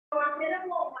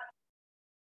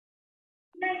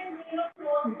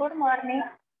Good morning.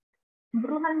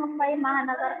 Brihanmumbai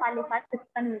महानगरपालिका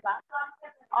शिक्षण विभाग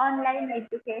ऑनलाइन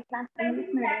एजुकेशन इंग्लिश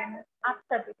मीडियम में आप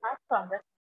सभी का स्वागत।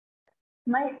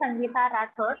 मैं Sangeeta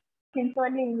Rathore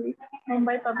Chincholi English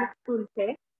Mumbai public school से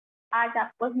आज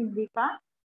आपको हिंदी का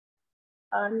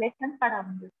लेसन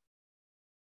पढ़ाऊंगी।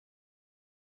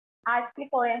 आज की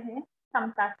पोएम है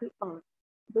समता की ओर,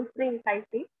 दूसरी इकाई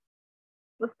की।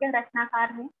 उसके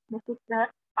रचनाकार हैं मुकुटधर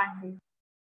पांडे।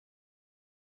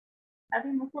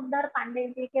 अभी मुकुटधर पांडे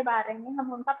जी के बारे में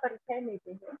हम उनका परिचय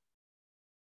लेते हैं।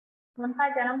 उनका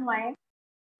जन्म हुआ है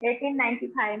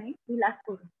 1895 में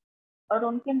बिलासपुर और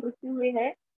उनकी मृत्यु हुई है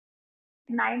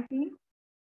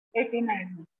 1989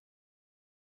 में।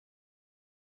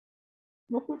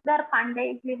 मुकुटधर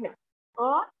पांडे जी है तो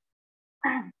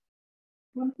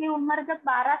उनकी उम्र जब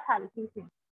 12 साल की थी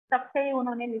तब से ही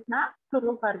उन्होंने लिखना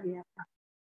शुरू कर दिया था।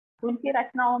 उनकी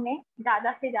रचनाओं में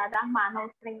ज्यादा से ज्यादा मानव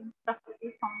प्रेम, प्रकृति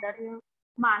सौंदर्य,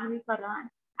 मानवीकरण,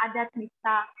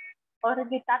 आध्यात्मिकता और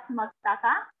गीतात्मकता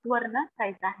का वर्णन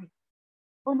रहता है।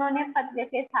 उन्होंने पद्य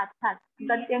के साथ साथ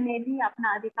गद्य में भी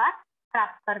अपना अधिकार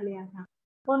प्राप्त कर लिया था।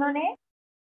 उन्होंने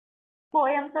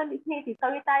पोयम तो लिखी थी,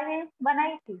 कविताएं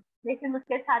बनाई थी, लेकिन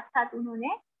उसके साथ साथ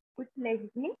उन्होंने कुछ लेख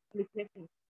भी लिखे थे।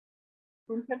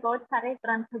 उनके बहुत सारे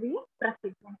ग्रंथ भी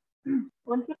प्रसिद्ध हैं।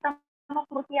 उनकी प्रमुख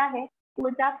कृतियां है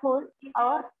पूजा फूल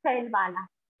और शैलबाला,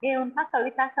 ये उनका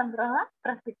कविता संग्रह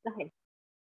प्रसिद्ध है।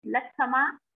 लक्षमा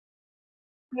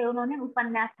ये उन्होंने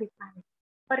उपन्यास लिखा है।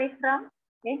 परिश्रम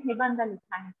ये निबंध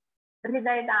लिखा है।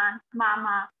 हृदयदान,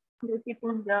 मामा,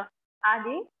 स्मृतिपुंज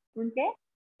आदि उनके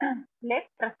लेख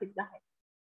प्रसिद्ध है।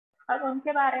 अब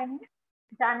उनके बारे में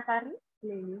जानकारी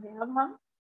ले ली है। अब हम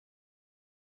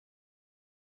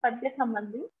पद्य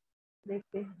संबंधी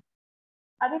देखते हैं।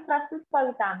 अभी प्रस्तुत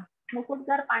कविता में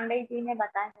मुकुटधर पांडे जी ने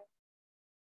बताया है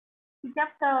कि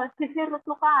जब शिशिर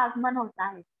ऋतु का आगमन होता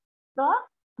है तो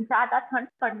ज्यादा ठंड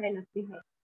पड़ने लगती है।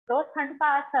 तो ठंड का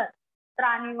असर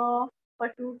प्राणियों,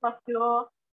 पशु पक्षियों,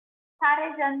 सारे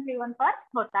जनजीवन पर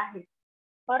होता है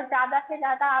और ज्यादा से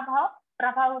ज्यादा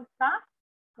प्रभाव उसका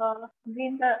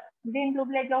दिन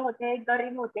दुबले जो होते हैं,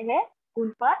 गरीब होते हैं, उन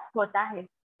पर होता है।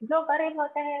 जो गरीब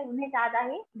होते हैं उन्हें ज्यादा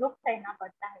ही दुख सहना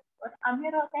पड़ता है और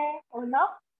अमीर होते हैं वो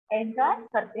लोग एंजॉय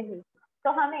करते हैं।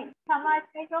 तो हमें समाज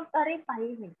के जो गरीब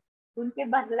भाई हैं उनके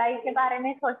भलाई के बारे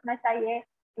में सोचना चाहिए,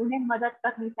 उन्हें मदद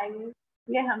करनी चाहिए।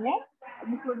 ये हमें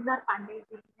मुकुटधर पांडे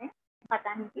जी ने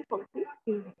बताने की कोशिश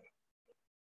की है।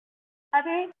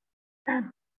 अभी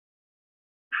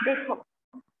देखो,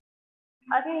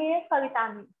 अभी ये कविता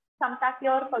में समता की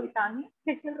ओर कविता में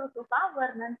शिशिर ऋतु का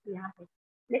वर्णन किया है,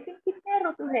 लेकिन कितने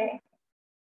ऋतु है?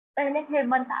 पहले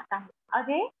हेमंत आता है।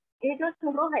 अभी ये जो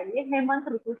शुरू है ये हेमंत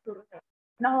ऋतु शुरू है।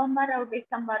 नवंबर और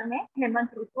दिसंबर में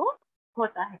हेमंत ऋतु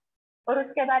होता है और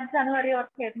उसके बाद जनवरी और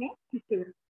फेब में शिशिर।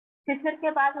 शिशिर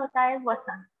के बाद होता है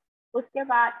वसंत, उसके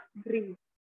बाद ग्रीष्म,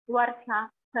 वर्षा,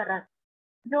 शरद।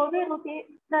 जो भी ऋतु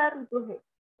है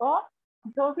वो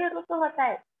जो भी ऋतु होता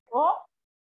है वो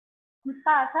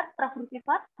उसका असर प्रकृति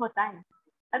पर होता है।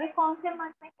 अभी कौन से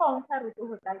मास में कौन सा ऋतु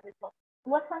होता है? देखो,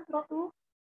 वसंत ऋतु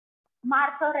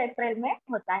मार्च और अप्रैल में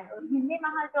होता है और हिंदी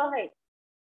माह जो है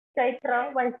चैत्र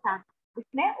वैशाख,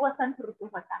 उसमें वसंत ऋतु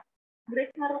होता है।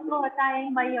 ग्रीष्म ऋतु होता है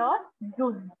मई और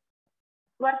जून में।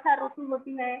 वर्षा ऋतु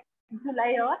होती है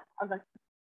जुलाई और अगस्त।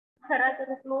 शरद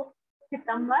ऋतु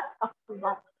सितंबर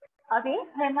अक्टूबर। अभी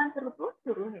हेमंत ऋतु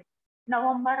शुरू है।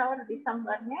 नवंबर और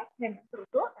दिसंबर में हेमंत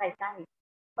ऋतु रहता है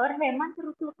और हेमंत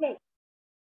ऋतु के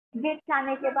बीत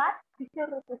जाने के बाद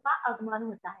शिशिर ऋतु का आगमन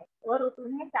होता है और ऋतु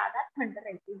में ज्यादा ठंड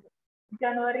रहती है।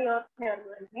 जनवरी और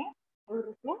फरवरी में वो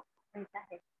ऋतु रहता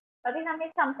है। अभी हमें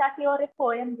समता की ओर एक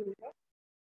पोयम दी है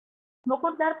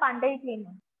मुकुटधर पांडे जी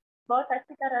ने। बहुत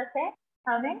अच्छी तरह से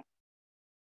हमें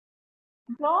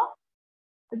जो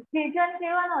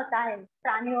जीवन होता है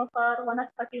प्राणियों पर,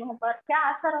 वनस्पतियों पर क्या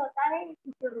असर होता है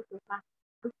शिशिर ऋतु का,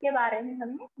 उसके बारे में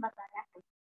हमें बताया है।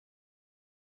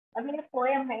 अभी ये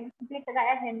पोयम है गीत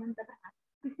गाया हेमंत का,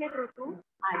 शिशिर ऋतु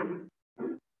आई।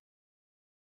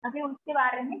 अभी उसके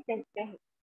बारे में देखते हैं।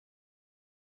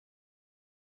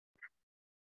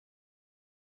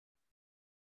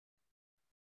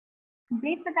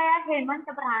 बीत गया हेमंत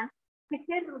ब्रांड,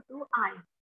 शिशिर ऋतु आई,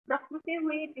 प्रकृति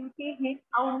हुई दिवसीहीन,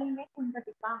 अवनी में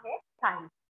कुंदरिका है छाई।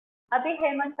 अभी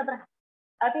हेमंत ब्रांड,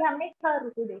 अभी हमने 6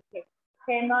 ऋतु देखे,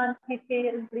 हेमंत,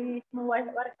 शिशिर, ग्रीष्म,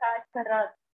 वर्षा,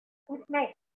 शरद।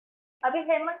 उसमें अभी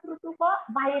हेमंत ऋतु को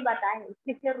भाई बताए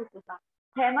शिशिर ऋतु का।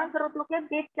 हेमंत ऋतु के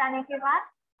बीत जाने के बाद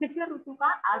शिशिर ऋतु का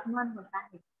आगमन होता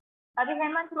है। अभी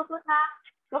हेमंत ऋतु था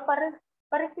तो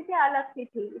परिस्थिति अलग सी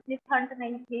थी, इतनी ठंड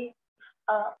नहीं थी।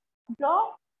 जो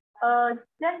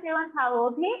जन जीवन था वो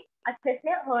भी अच्छे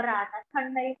से हो रहा था,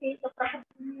 ठंड नहीं थी तो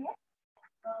प्रकृति में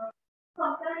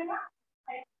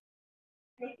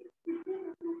लेकिन किसी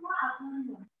ऋतु का आगमन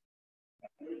हुआ,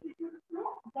 किसी ऋतु जनवरी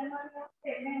और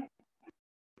फरवरी में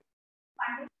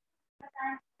पांडे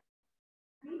बताया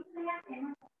या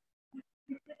हेमंत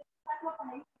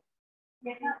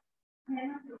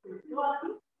हेमंत ऋतु जो अभी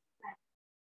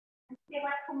उसके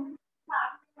बाद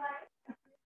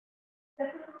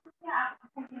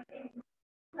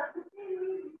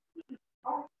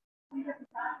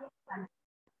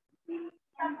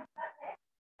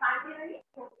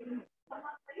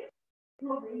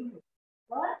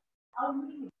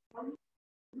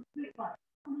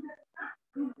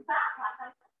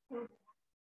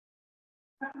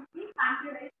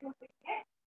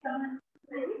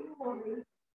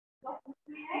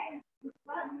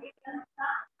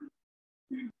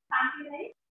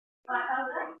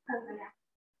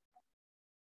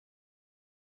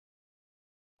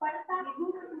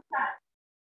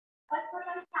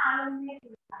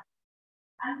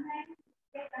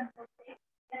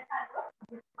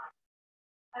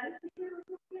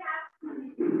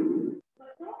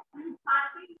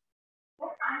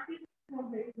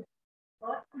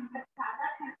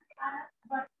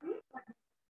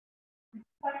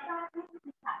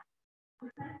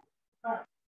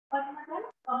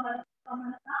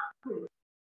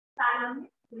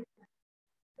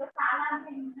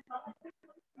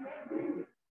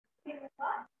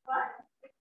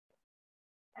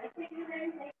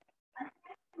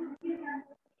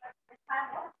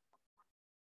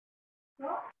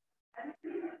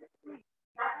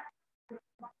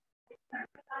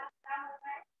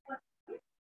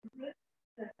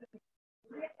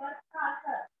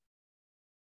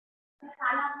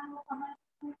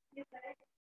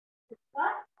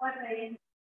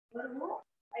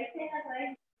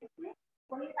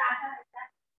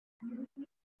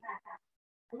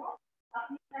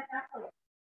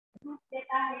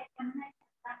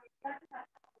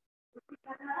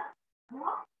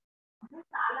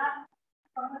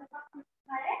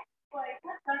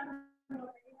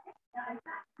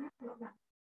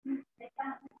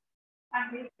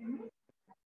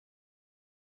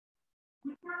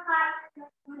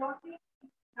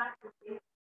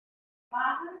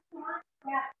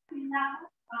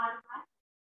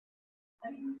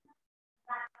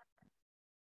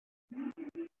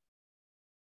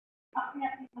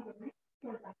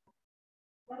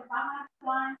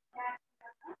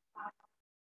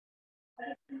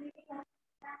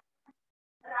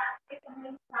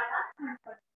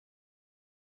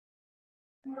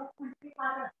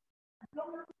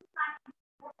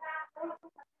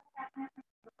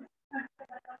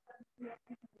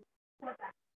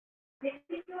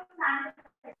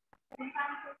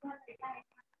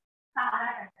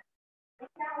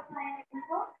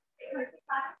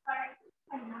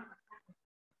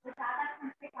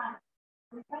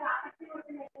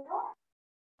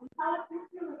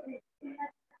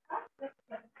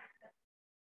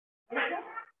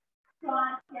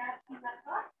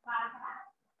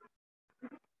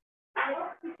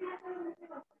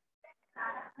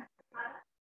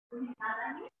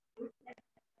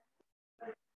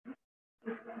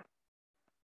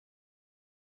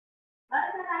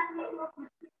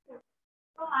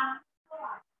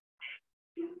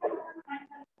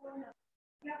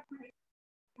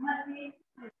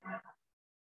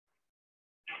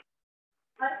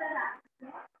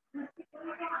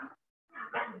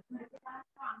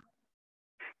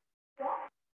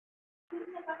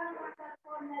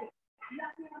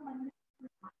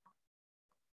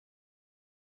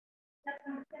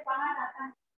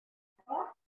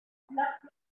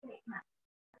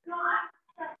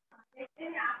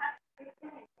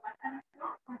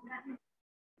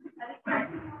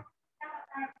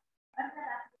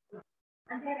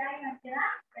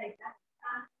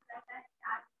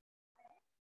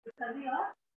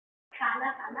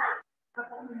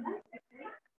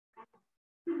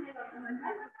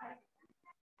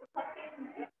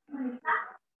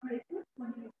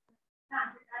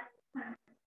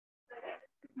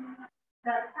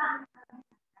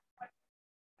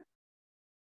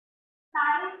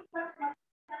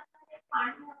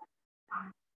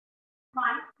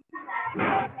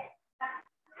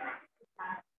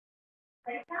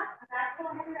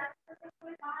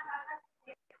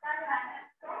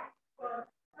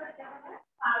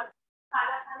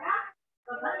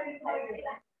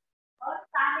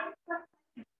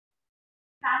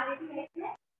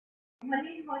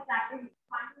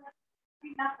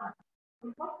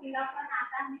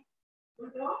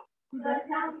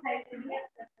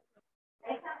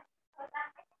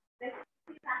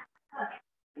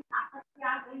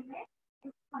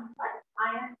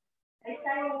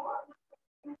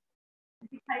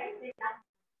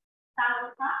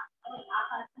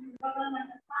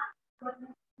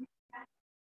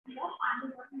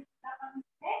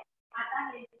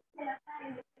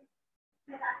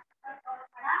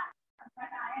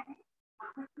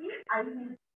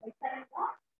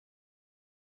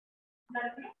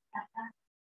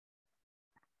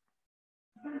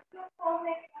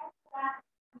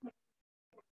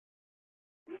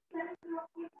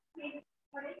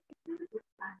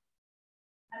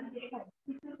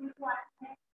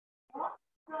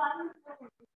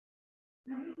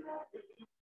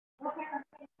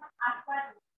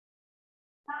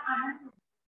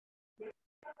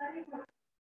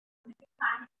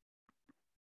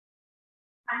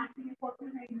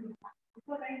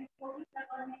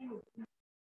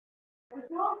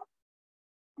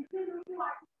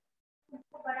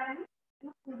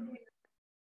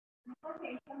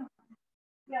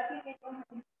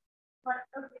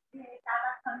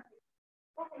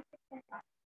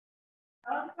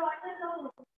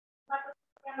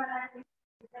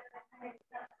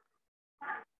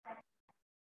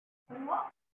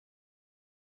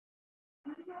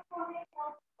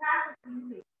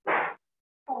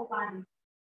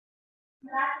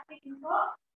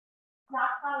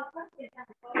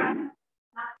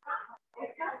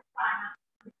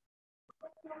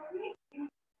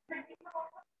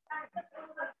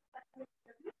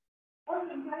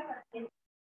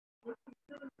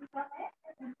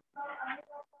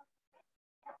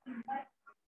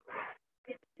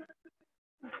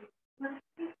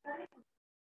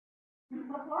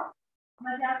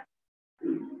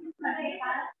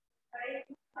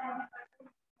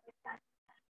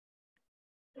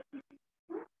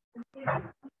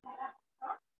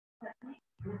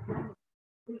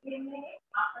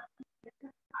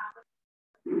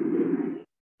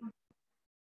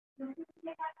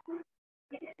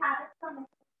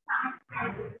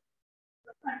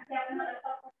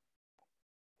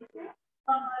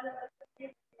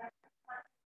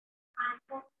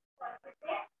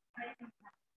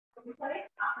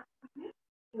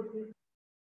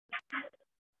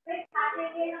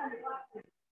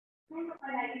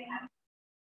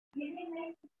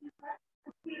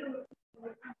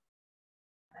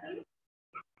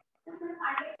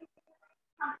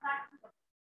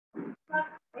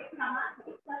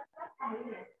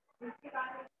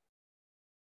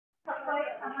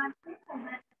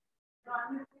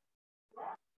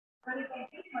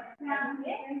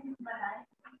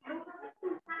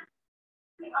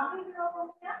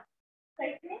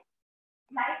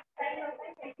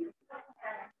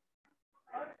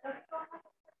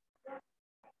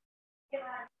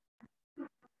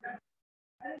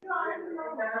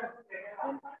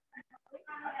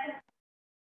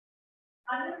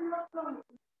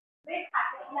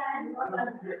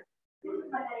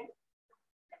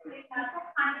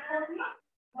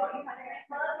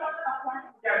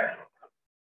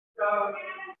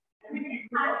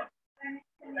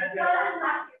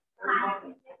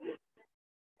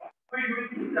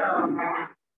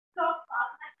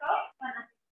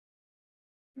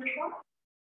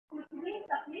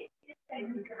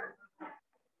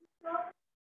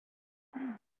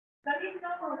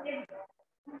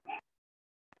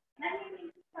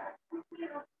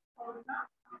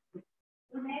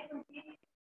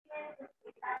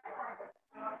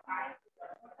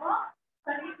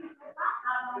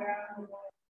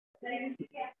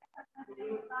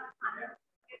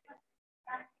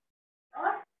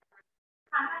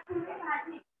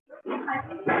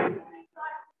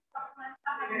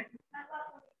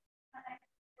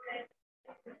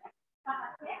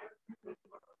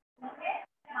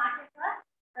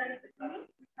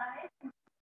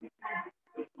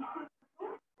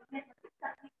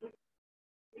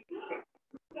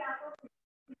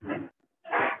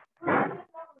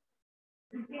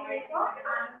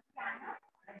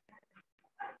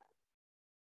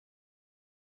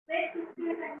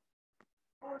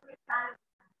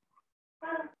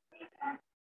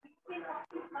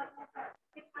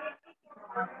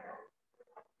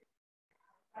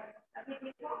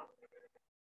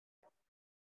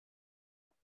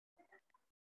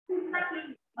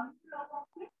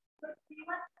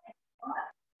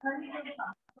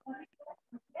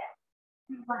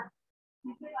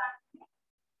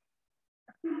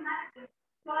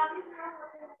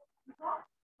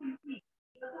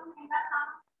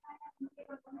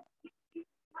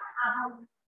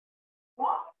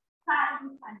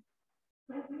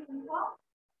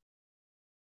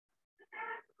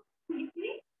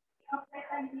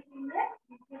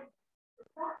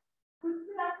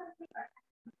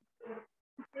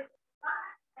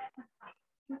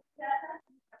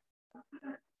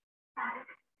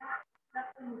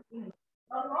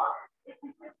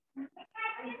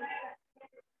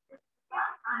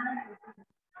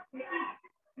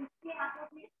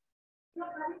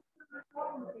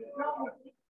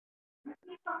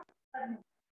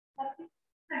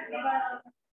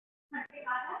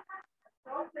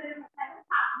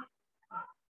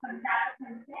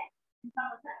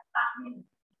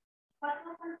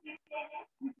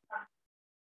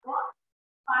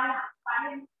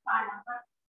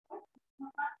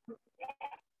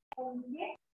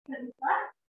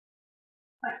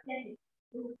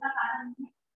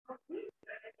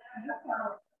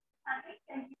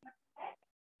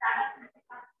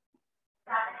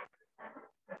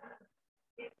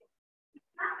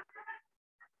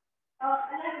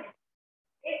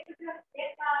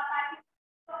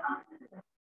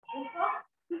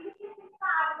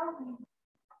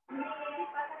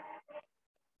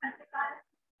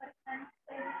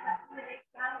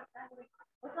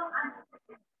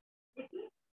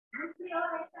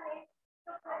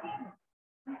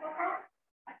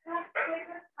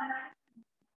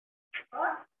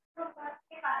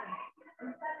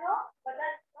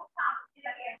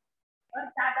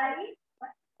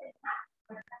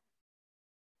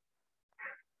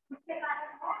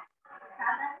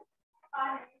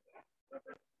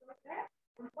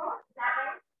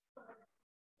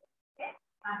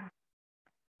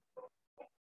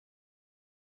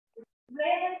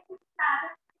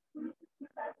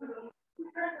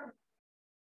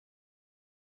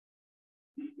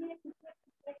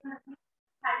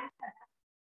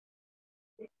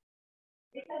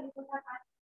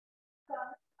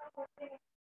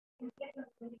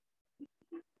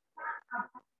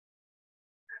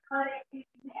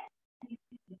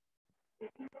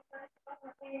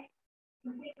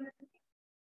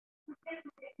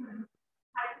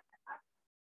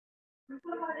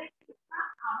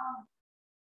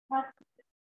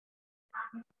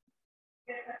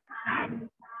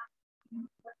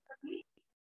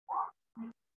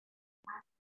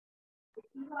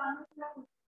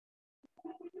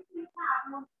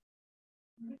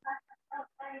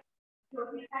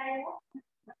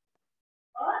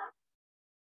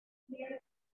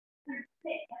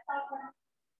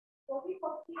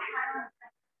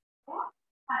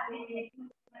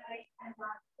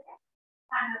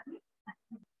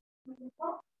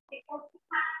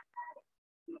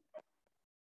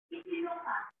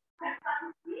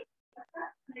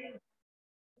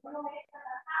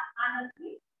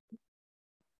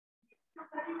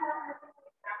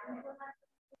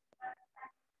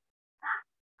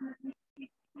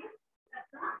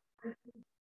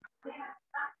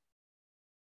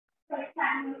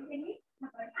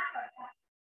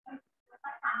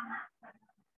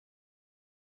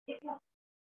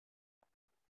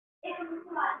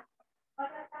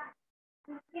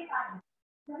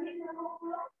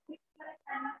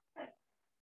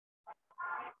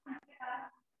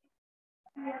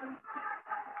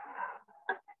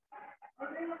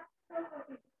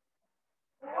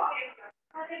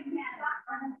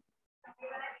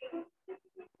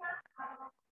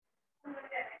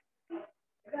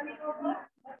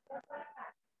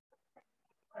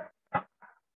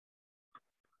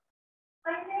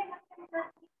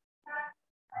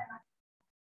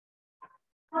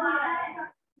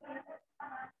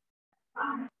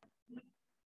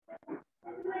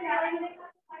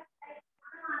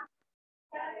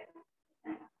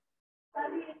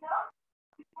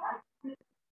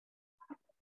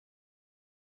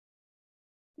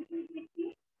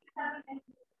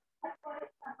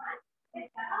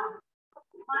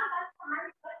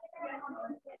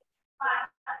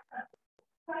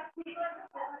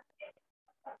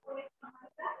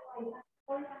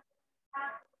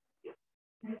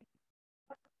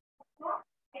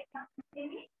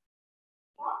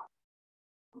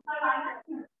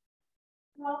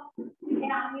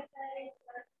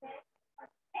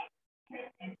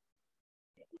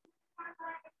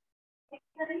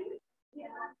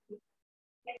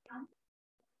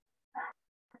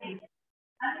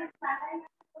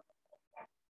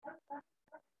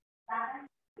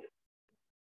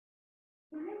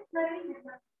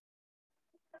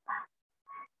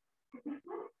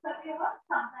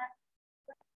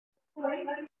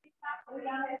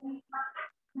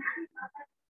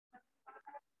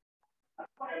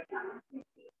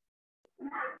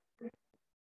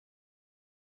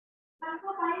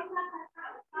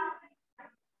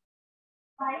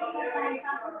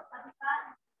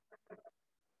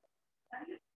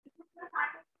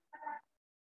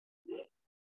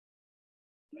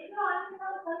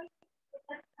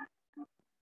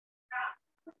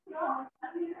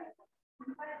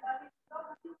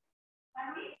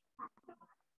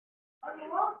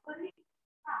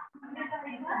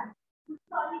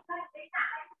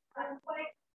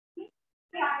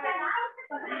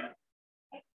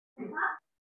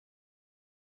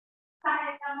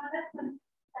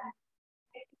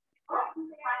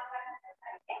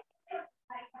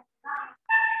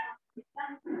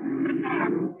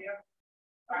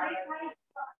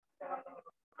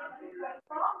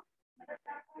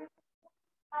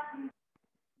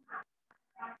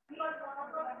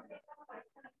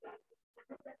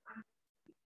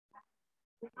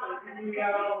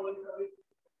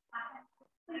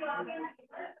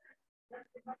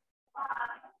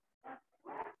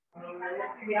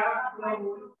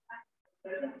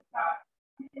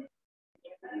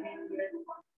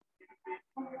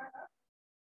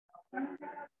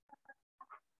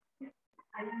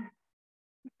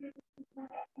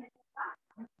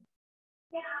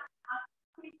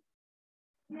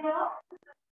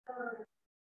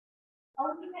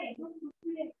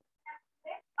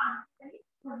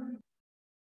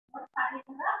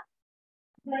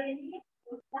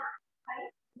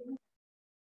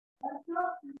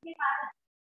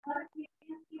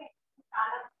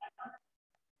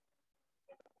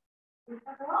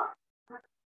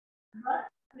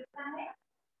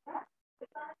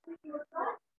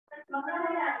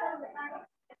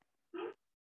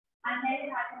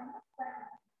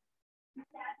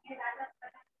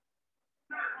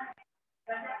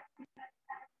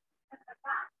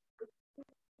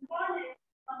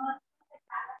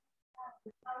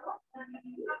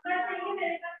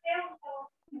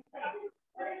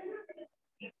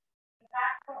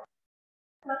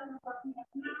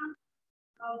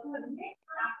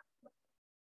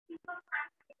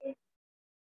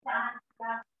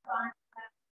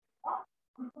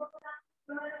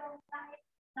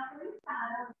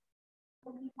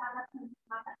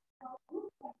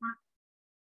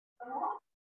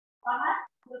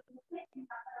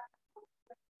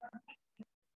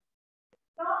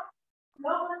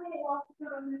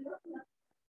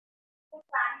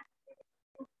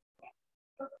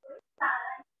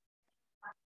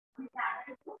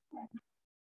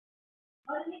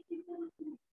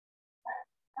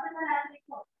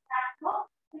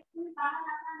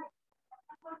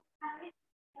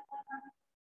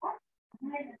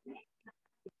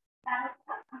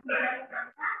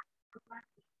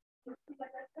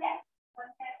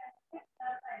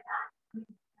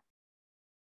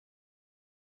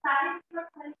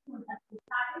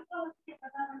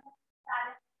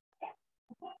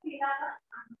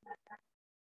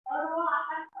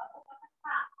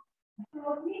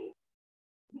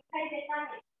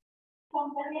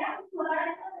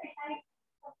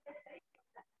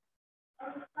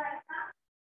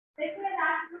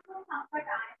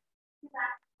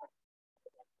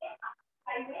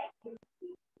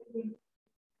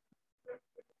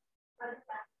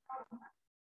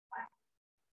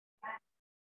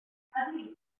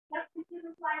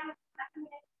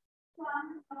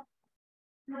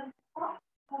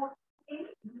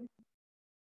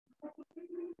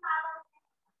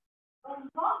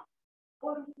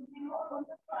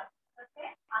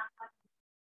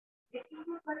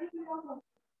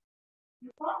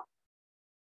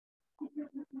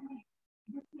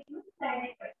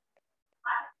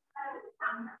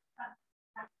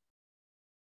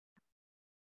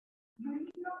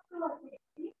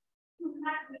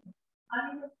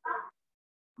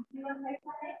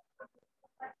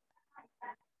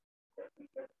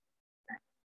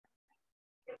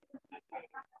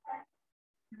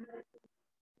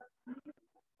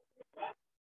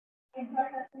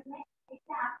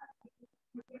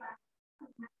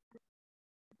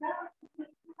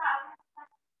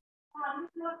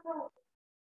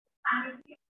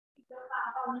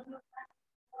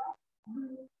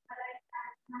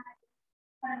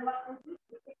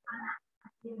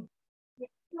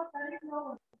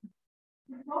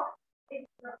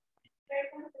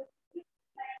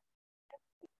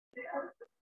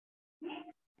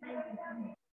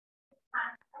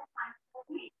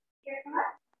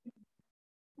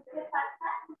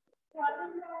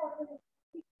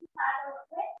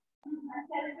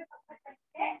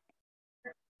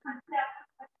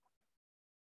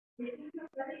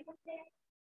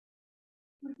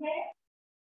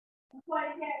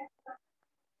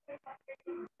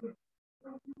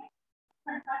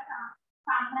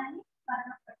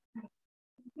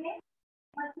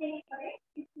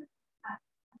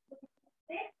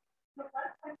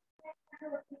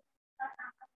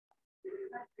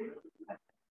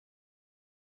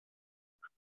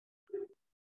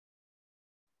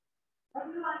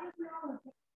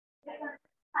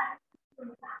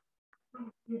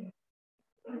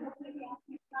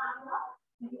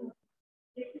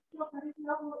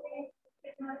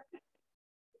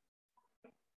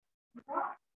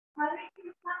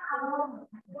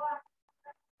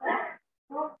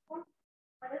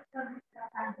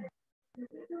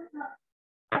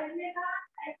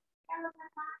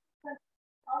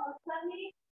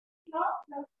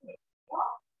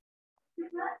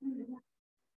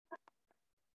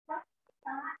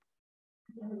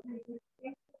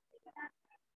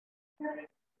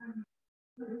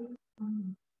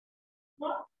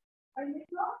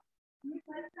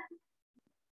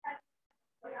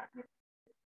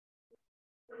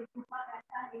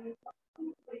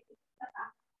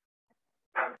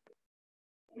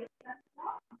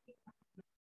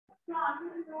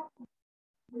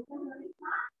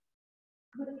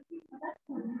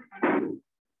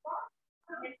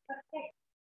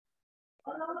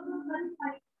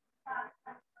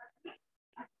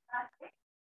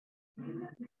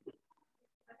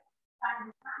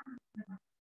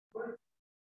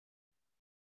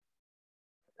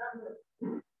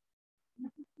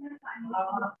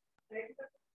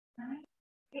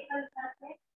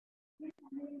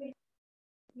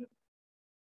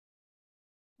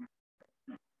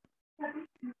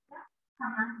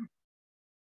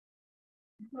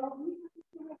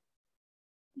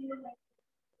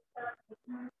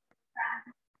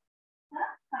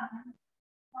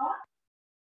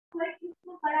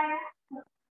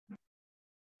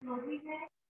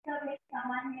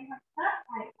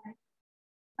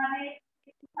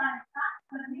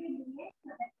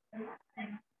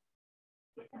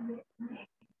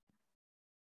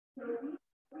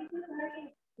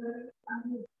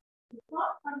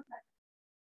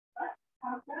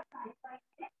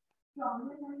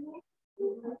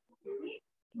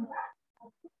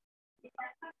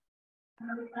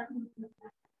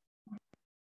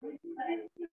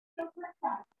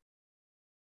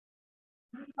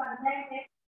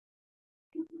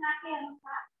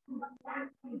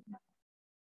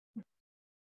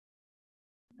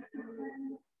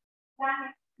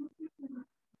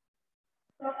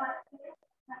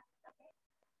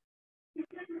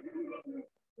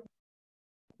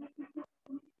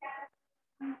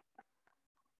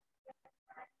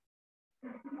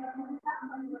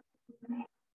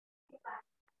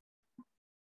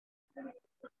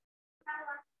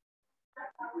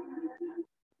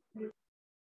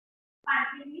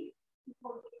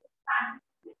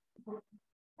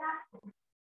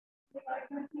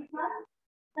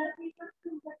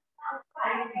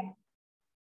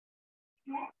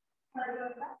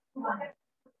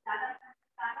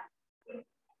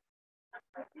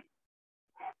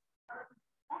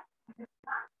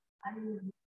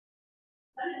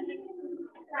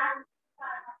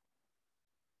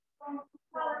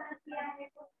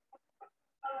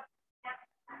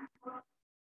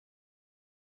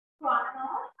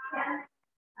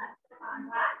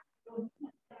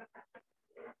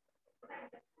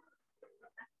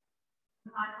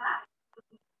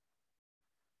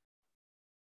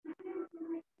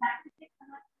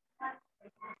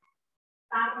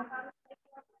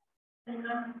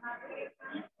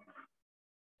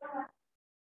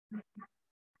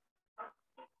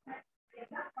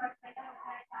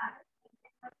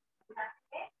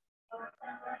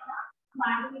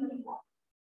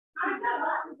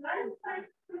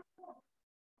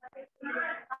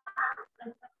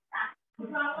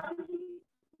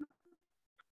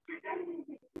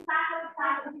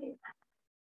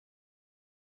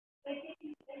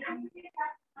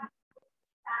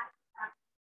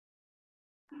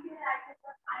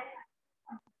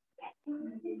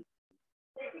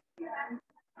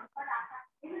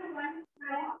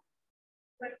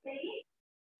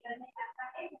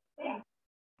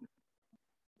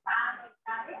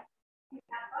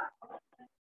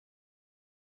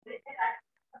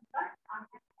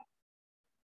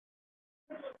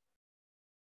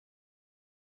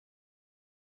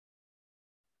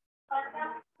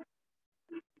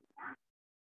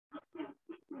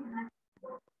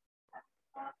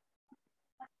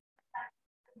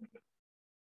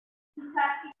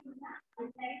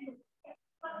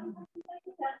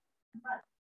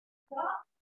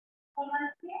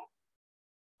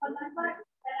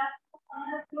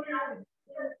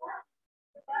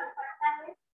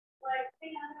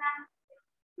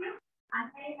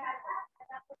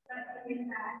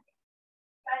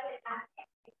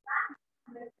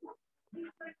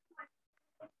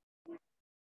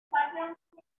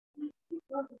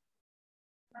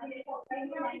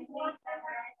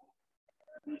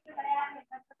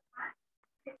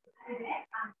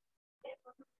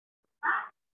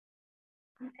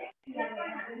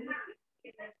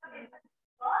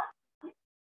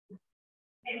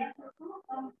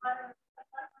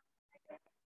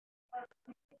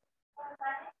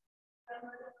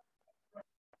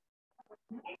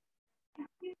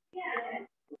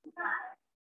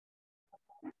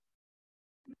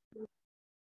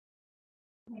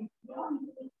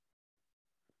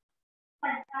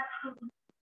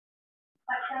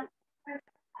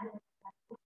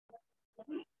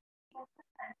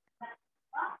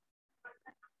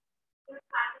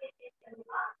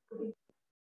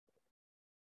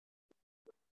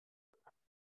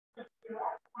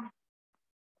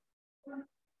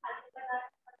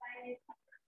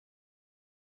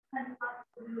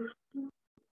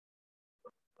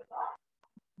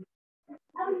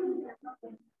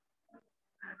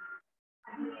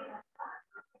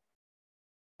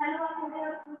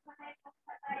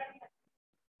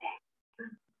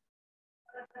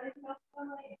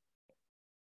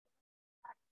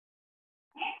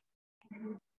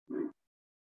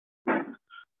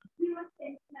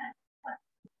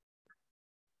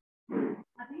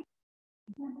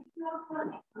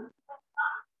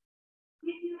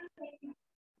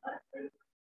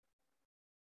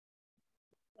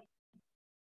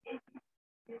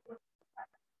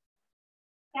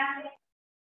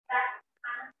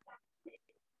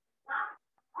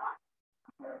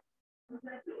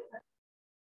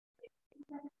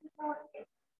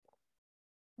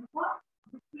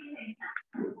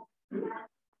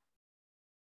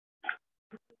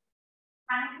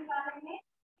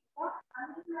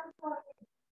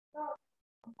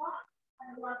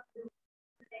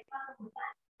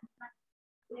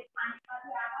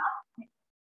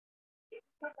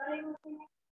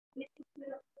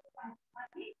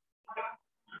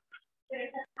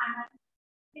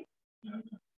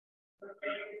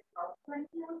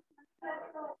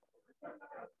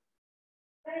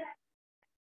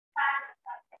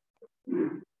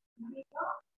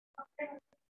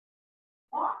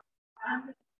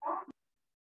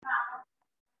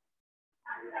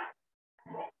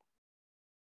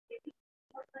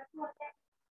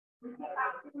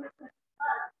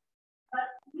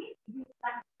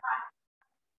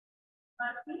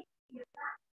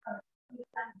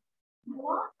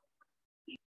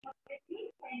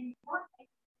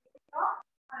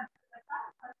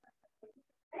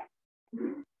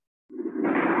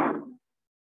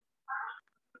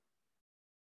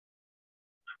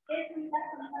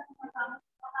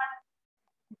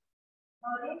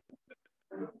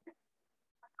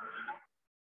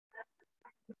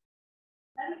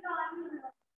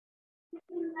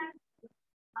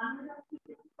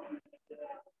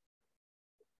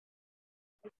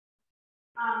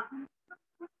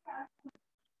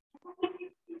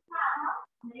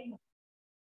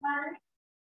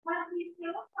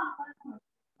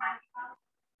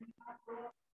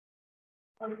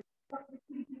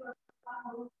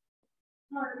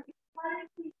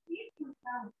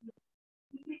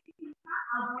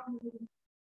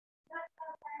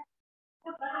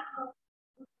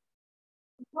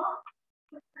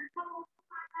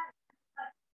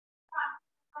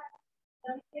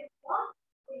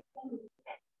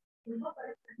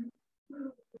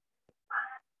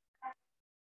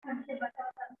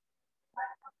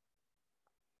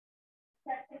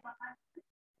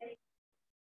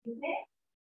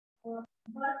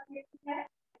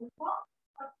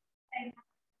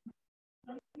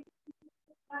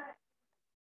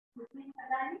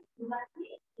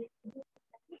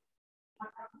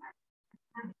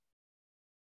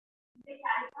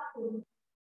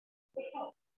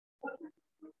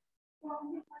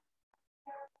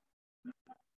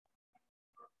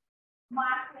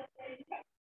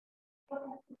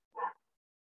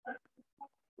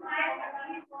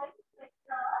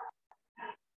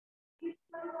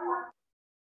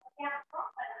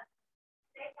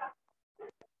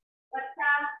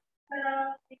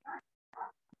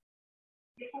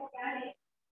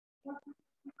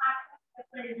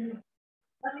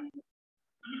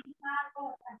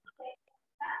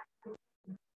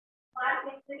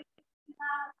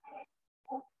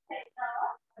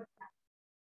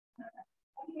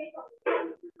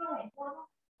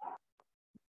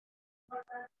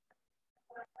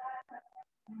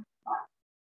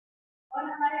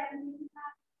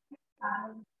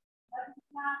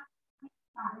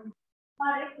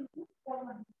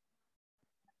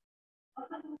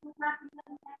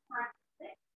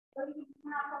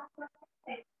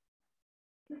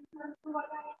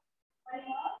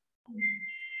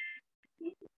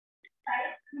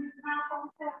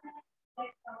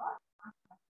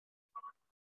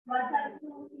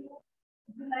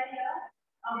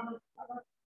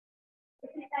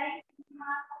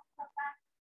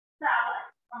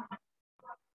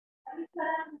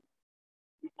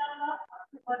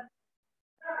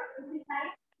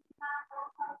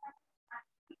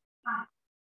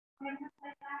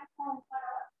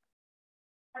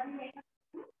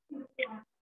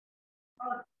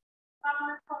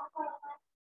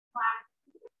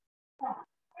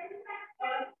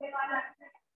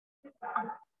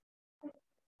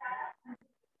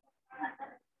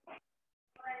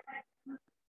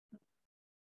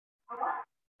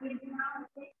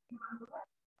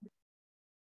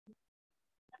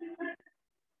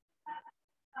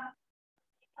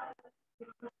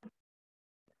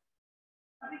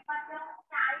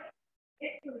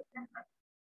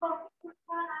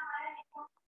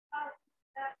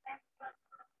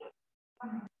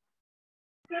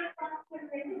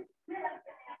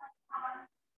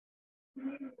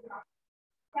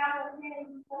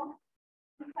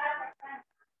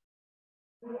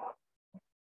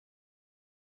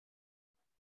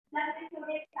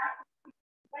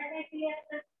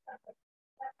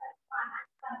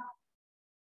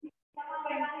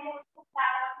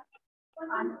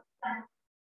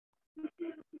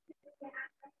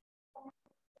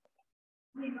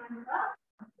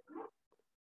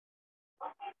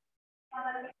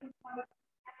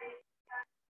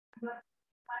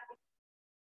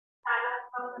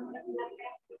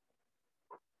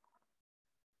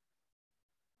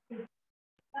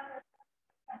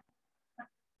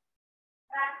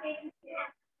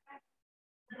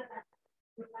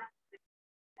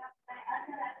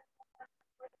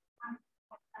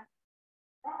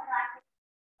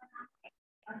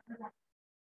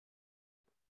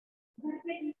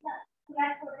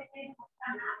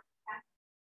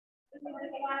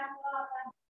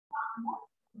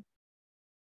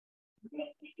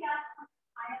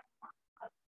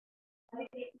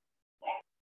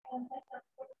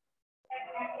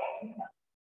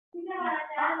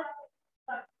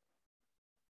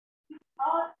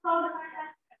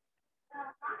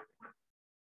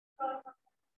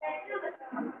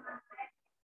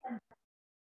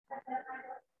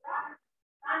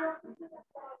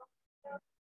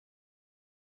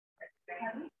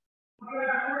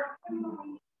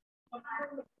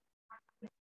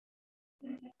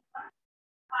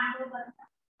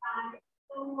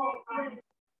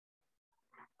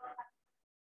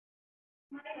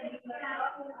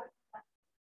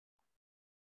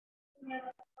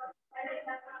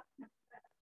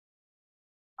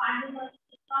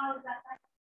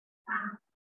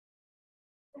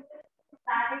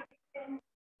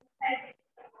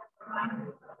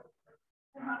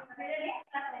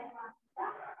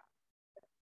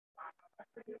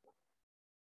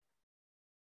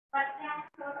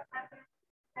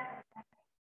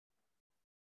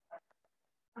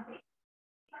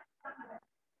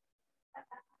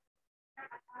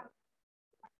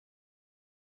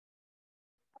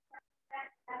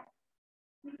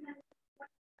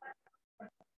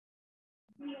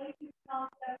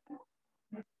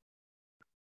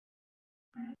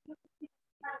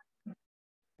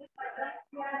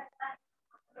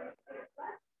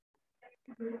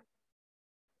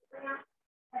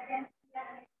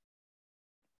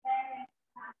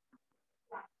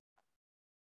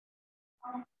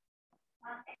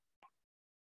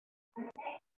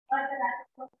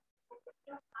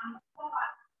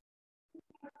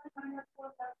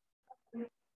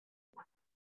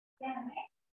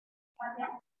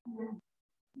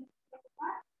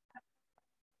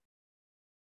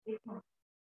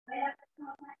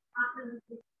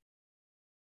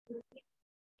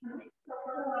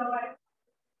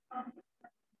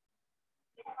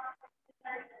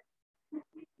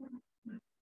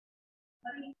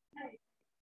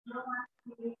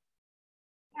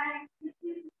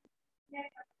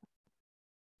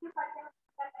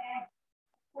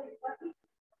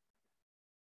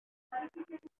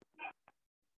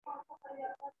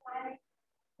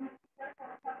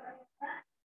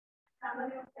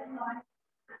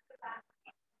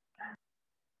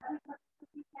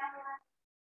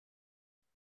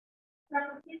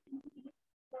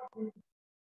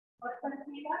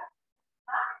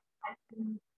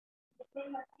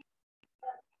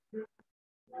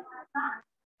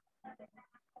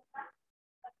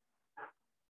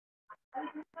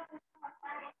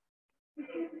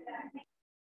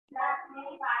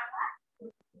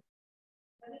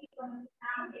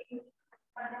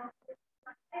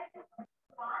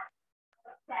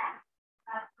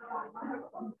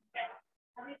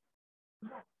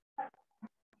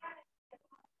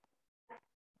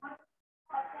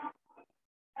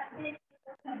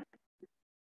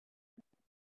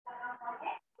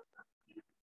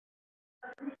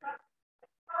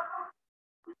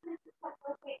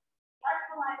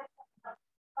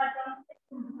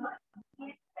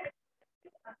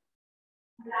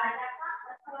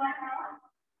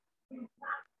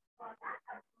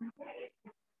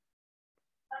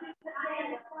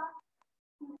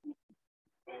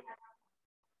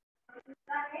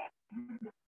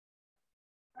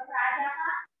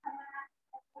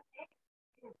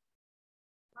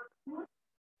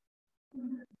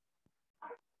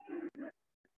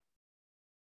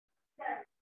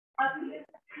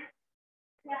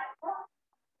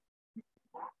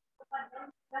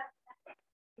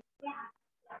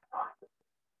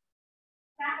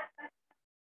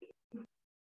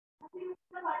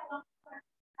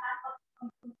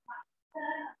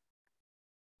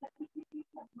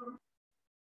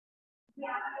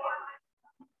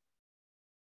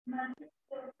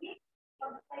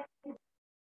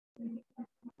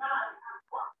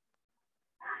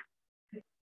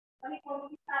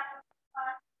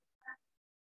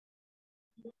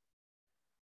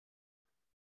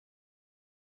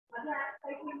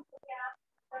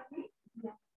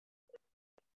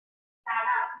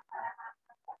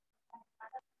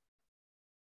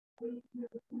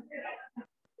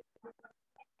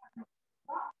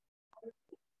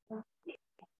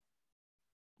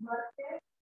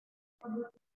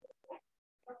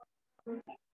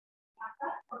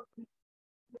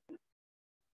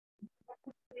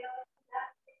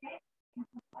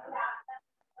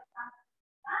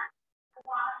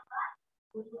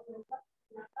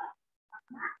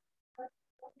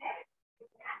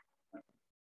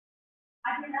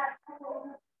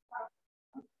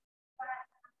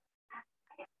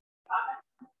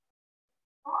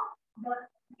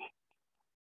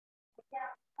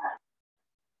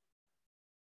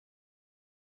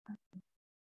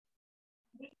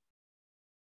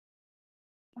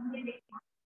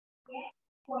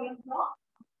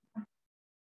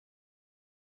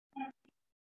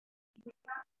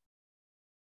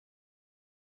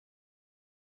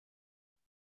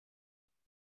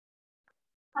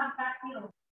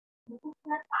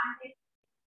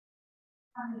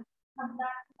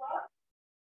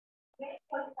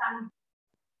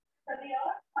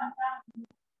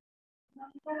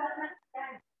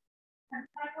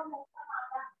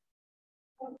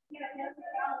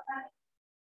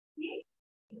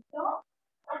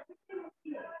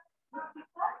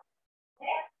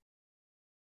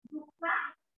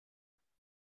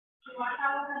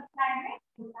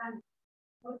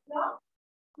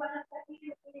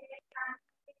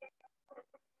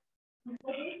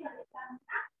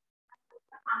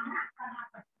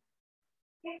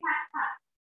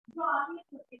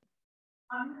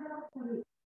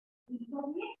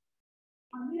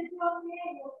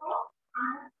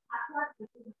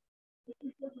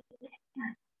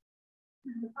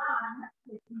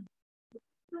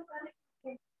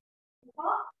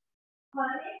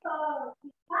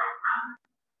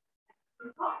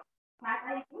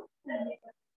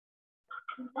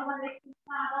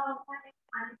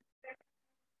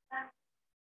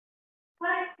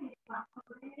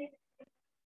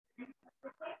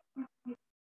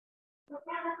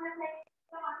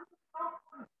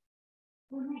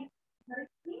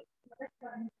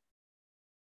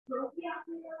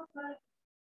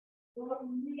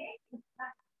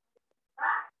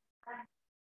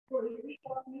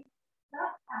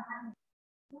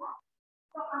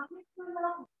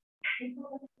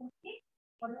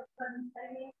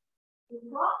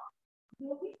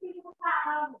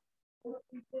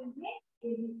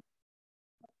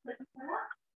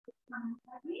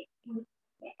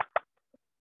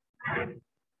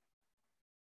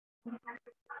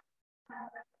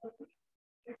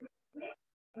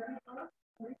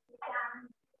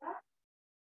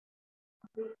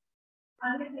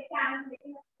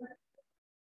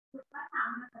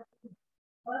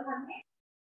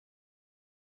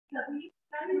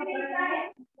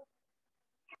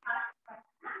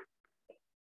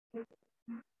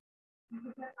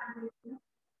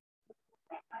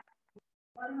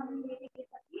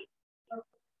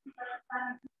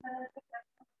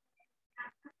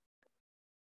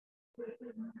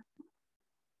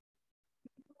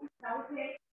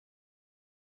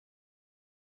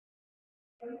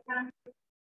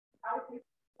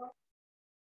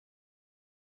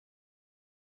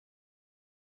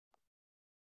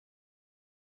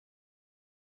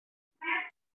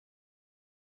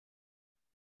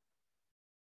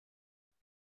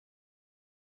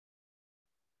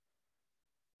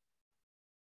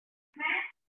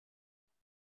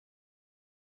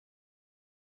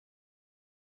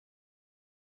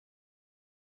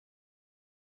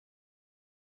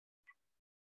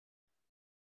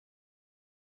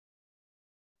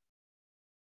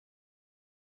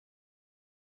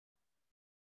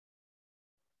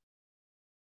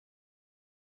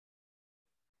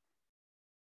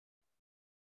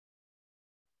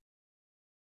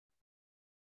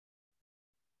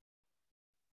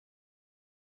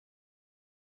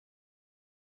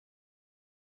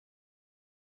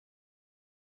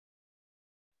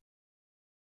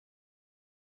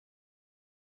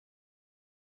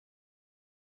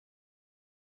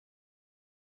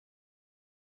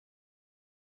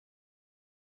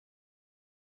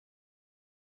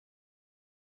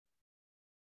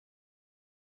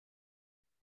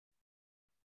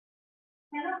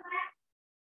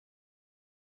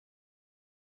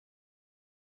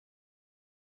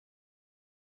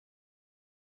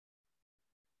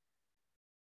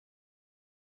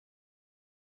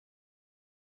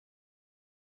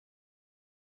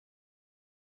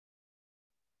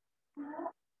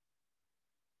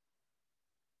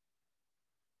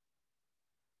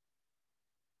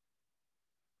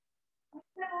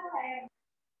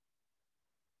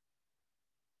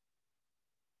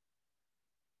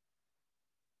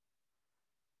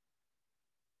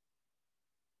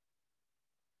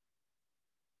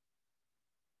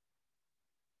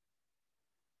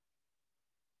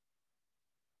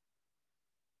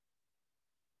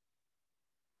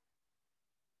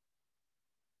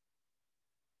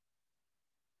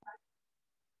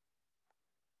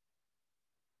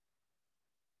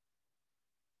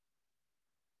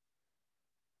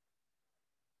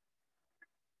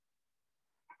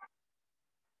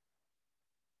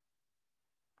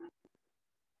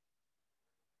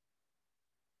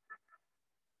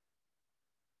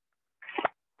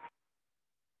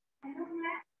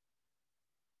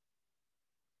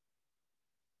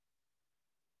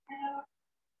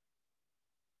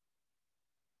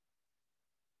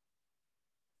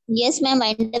Yes, ma'am.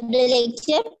 Wind up the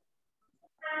lecture.